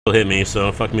still hit me,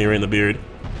 so fuck me right in the beard.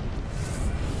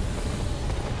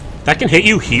 That can hit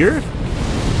you here?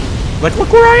 Like,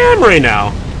 look where I am right now.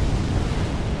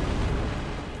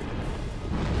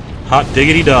 Hot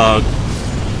diggity dog.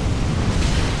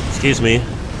 Excuse me.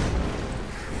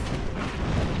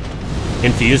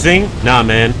 Infusing? Nah,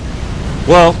 man.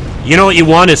 Well, you know what you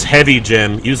want is heavy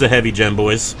gem. Use a heavy gem,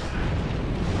 boys.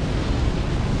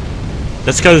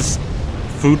 That's because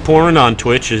food porn on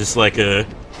Twitch is like a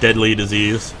deadly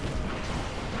disease.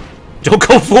 Don't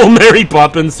go full Mary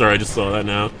Poppins. Sorry, I just saw that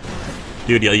now.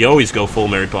 Dude, yeah, you always go full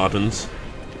Mary Poppins.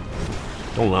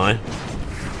 Don't lie.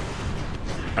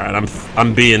 Alright,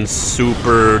 I'm being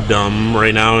super dumb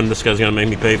right now, and this guy's gonna make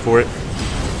me pay for it.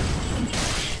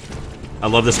 I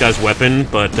love this guy's weapon,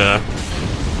 but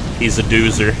he's a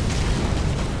doozer.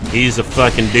 He's a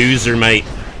fucking doozer, mate.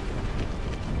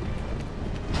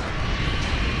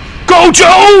 Go,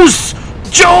 Joes!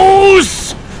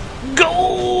 Joes!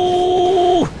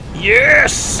 Go!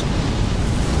 Yes!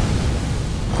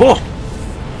 Huh.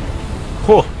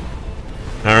 Huh.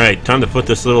 Alright, time to put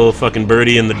this little fucking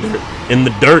birdie in the dirt. In the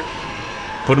dirt.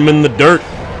 Put him in the dirt.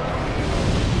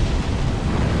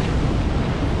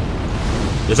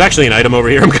 There's actually an item over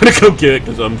here I'm gonna go get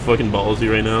because I'm fucking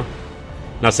ballsy right now.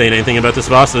 Not saying anything about this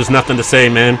boss. There's nothing to say,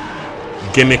 man.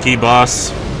 Gimmicky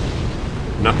boss.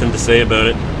 Nothing to say about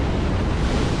it.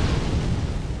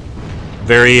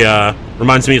 Very,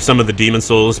 reminds me of some of the Demon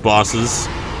Souls bosses.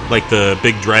 Like the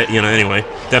big dread, you know, anyway.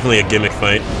 Definitely a gimmick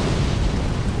fight.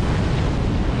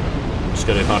 Just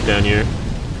gotta hop down here.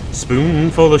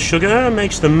 Spoonful of sugar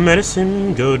makes the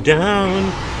medicine go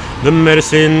down. The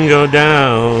medicine go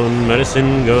down.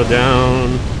 Medicine go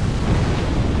down.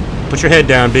 Put your head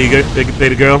down,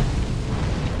 baby girl.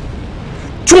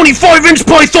 25-inch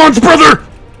pythons, brother!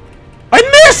 I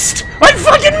missed! I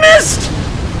fucking missed!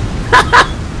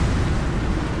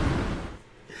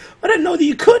 I didn't know that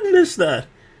you could miss that.